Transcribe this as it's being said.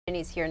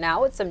Jenny's here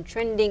now with some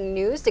trending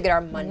news to get our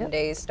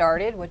Monday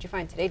started. What'd you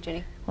find today,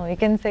 Jenny? Well, we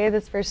can say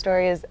this first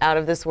story is out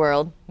of this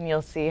world.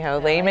 You'll see how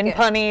lame and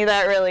punny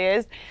that really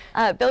is.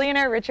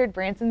 Billionaire Richard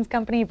Branson's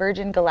company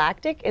Virgin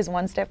Galactic is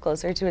one step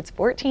closer to its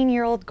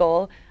 14-year-old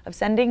goal of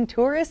sending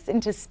tourists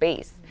into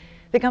space.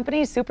 The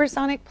company's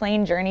supersonic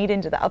plane journeyed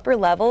into the upper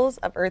levels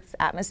of Earth's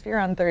atmosphere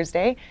on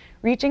Thursday,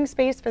 reaching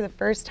space for the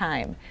first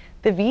time.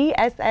 The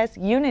VSS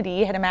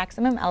Unity had a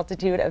maximum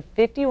altitude of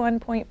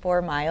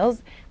 51.4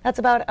 miles. That's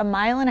about a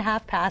mile and a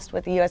half past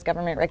what the U.S.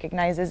 government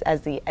recognizes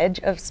as the edge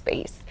of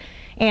space.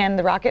 And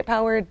the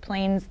rocket-powered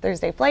plane's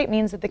Thursday flight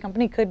means that the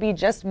company could be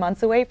just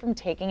months away from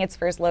taking its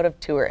first load of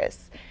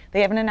tourists.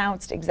 They haven't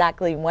announced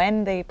exactly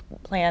when they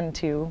plan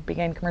to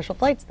begin commercial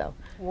flights, though.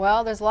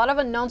 Well, there's a lot of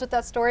unknowns with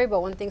that story,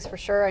 but one thing's for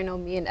sure, I know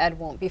me and Ed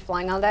won't be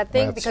flying on that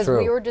thing because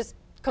we were just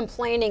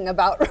complaining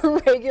about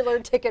regular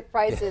ticket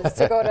prices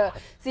to go to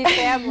see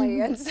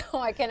family, and so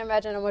I can't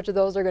imagine how much of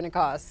those are going to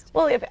cost.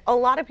 Well, if a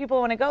lot of people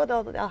want to go,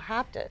 they'll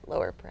have to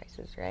lower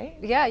prices, right?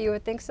 Yeah, you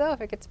would think so if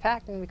it gets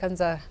packed and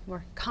becomes a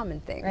more common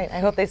thing. Right. I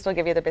hope they still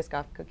give you the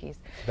Biscoff cookies.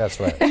 That's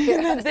right.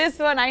 Yes. This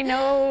one, I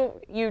know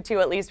you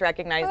two at least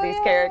recognize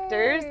these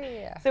characters.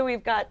 Yeah. So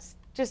we've got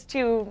just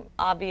two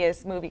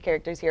obvious movie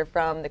characters here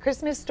from The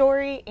Christmas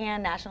Story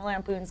and National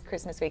Lampoon's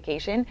Christmas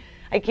Vacation.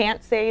 I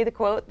can't say the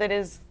quote that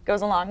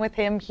goes along with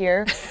him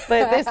here,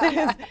 but this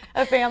is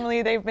a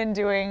family. They've been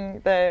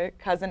doing the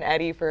Cousin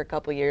Eddie for a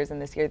couple years,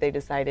 and this year they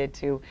decided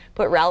to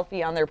put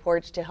Ralphie on their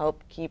porch to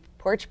help keep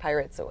porch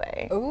pirates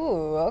away.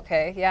 Ooh,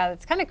 okay. Yeah,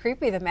 it's kind of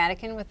creepy, the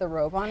mannequin with the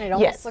robe on. It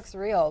almost looks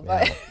real,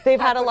 but they've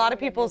had a lot of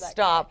people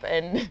stop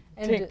and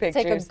take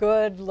pictures. Take a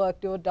good look,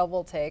 do a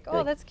double take.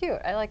 Oh, that's cute.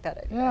 I like that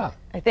idea. Yeah.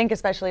 I think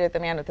especially with the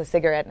man with a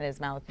cigarette in his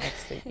mouth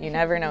next to you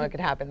never know what could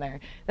happen there.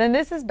 Then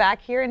this is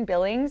back here in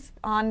Billings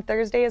on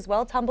Thursday as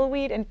well.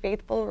 Tumbleweed and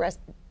Faithful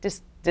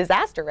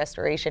Disaster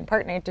Restoration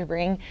partnered to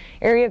bring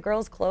area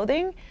girls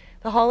clothing.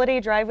 The holiday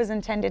drive was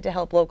intended to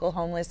help local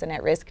homeless and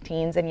at-risk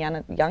teens and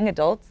young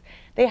adults.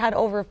 They had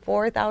over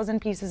 4,000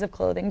 pieces of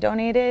clothing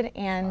donated,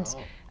 and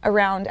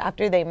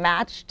after they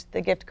matched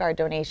the gift card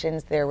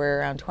donations, there were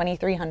around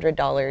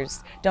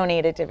 $2,300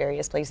 donated to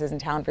various places in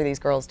town for these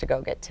girls to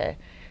go get to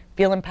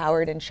feel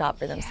empowered and shop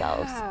for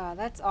themselves. Yeah,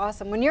 that's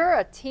awesome. When you're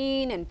a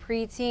teen and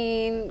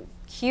preteen,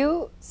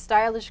 cute,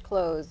 stylish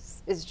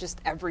clothes is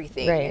just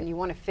everything, and you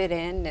want to fit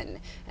in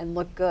and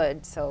look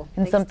good. So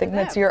and something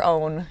that's your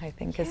own, I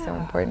think, is so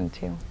important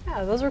too.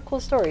 Yeah, those are cool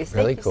stories.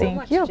 Really Thank cool. you so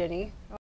much, Jenny.